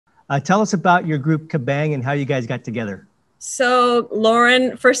Tell us about your group Kabang and how you guys got together. So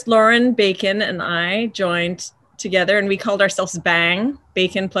Lauren Bacon and I joined together and we called ourselves Bang,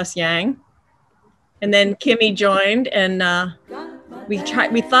 Bacon plus Yang. And then Kimmy joined and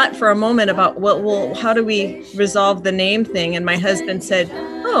we thought for a moment about how do we resolve the name thing? And my husband said,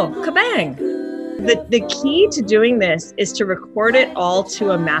 oh, Kabang. The key to doing this is to record it all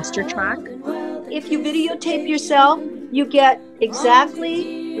to a master track. If you videotape yourself, you get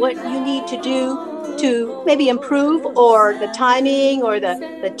exactly what you need to do to maybe improve, or the timing or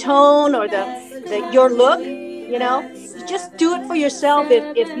the tone or your look, you know. Just do it for yourself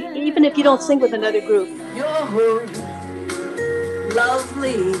even if you don't sing with another group. You're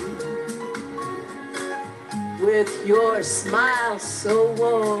lovely with your smile so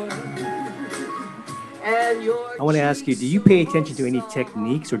warm. And I want to ask you, do you pay attention to any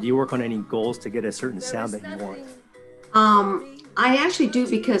techniques or do you work on any goals to get a certain sound that you want? I actually do,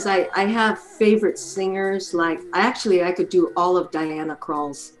 because I have favorite singers. Like I could do all of Diana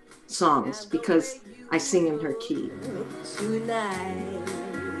Krall's songs because I sing in her key. Tonight,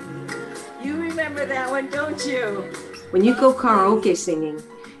 you remember that one, don't you? When you go karaoke singing,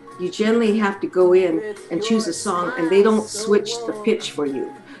 you generally have to go in and choose a song, and they don't switch the pitch for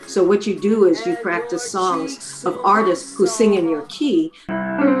you. So what you do is you practice songs of artists who sing in your key.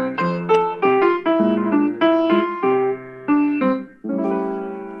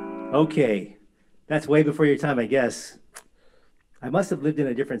 Okay, that's way before your time, I guess. I must have lived in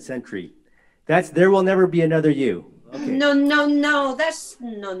a different century. That's There Will Never Be Another You. Okay. No. That's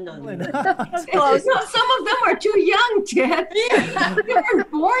no. That's close. No, some of them are too young, Ted. They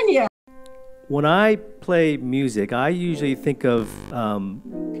weren't born yet. When I play music, I usually think of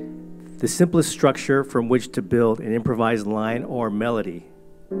the simplest structure from which to build an improvised line or melody,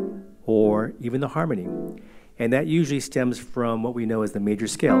 or even the harmony. And that usually stems from what we know as the major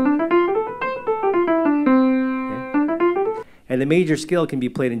scale. Okay. And the major scale can be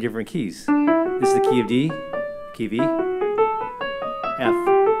played in different keys. This is the key of D, key of E, F,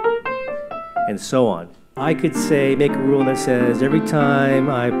 and so on. I could say, make a rule that says every time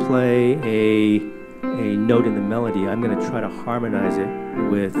I play a note in the melody, I'm going to try to harmonize it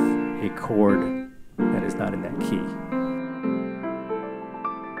with a chord that is not in that key.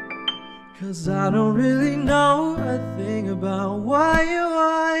 'Cause I don't really know a thing about why you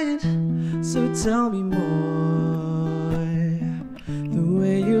want, so tell me more. The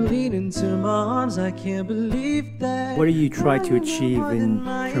way you lean into my arms, I can't believe that. What do you try to achieve in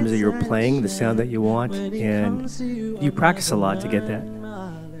terms of your playing, the sound that you want, and do you practice a lot to get that?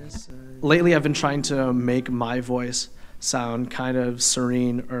 Lately I've been trying to make my voice sound kind of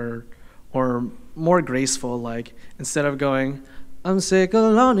serene or more graceful, like instead of going, I'm sick,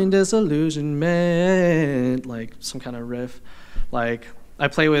 alone in disillusionment, like some kind of riff. Like I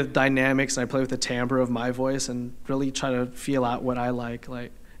play with dynamics and I play with the timbre of my voice and really try to feel out what I like.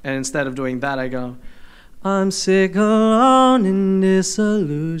 And instead of doing that, I go, I'm sick, alone in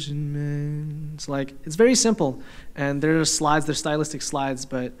disillusionment. It's like, it's very simple. And there are slides, there's stylistic slides,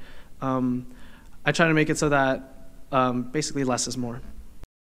 but I try to make it so that basically less is more.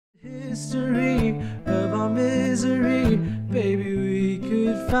 History of our misery, baby, we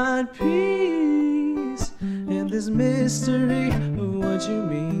could find peace in this mystery of what you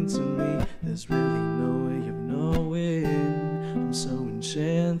mean to me. There's really no way of knowing. I'm so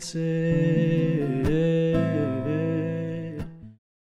enchanted.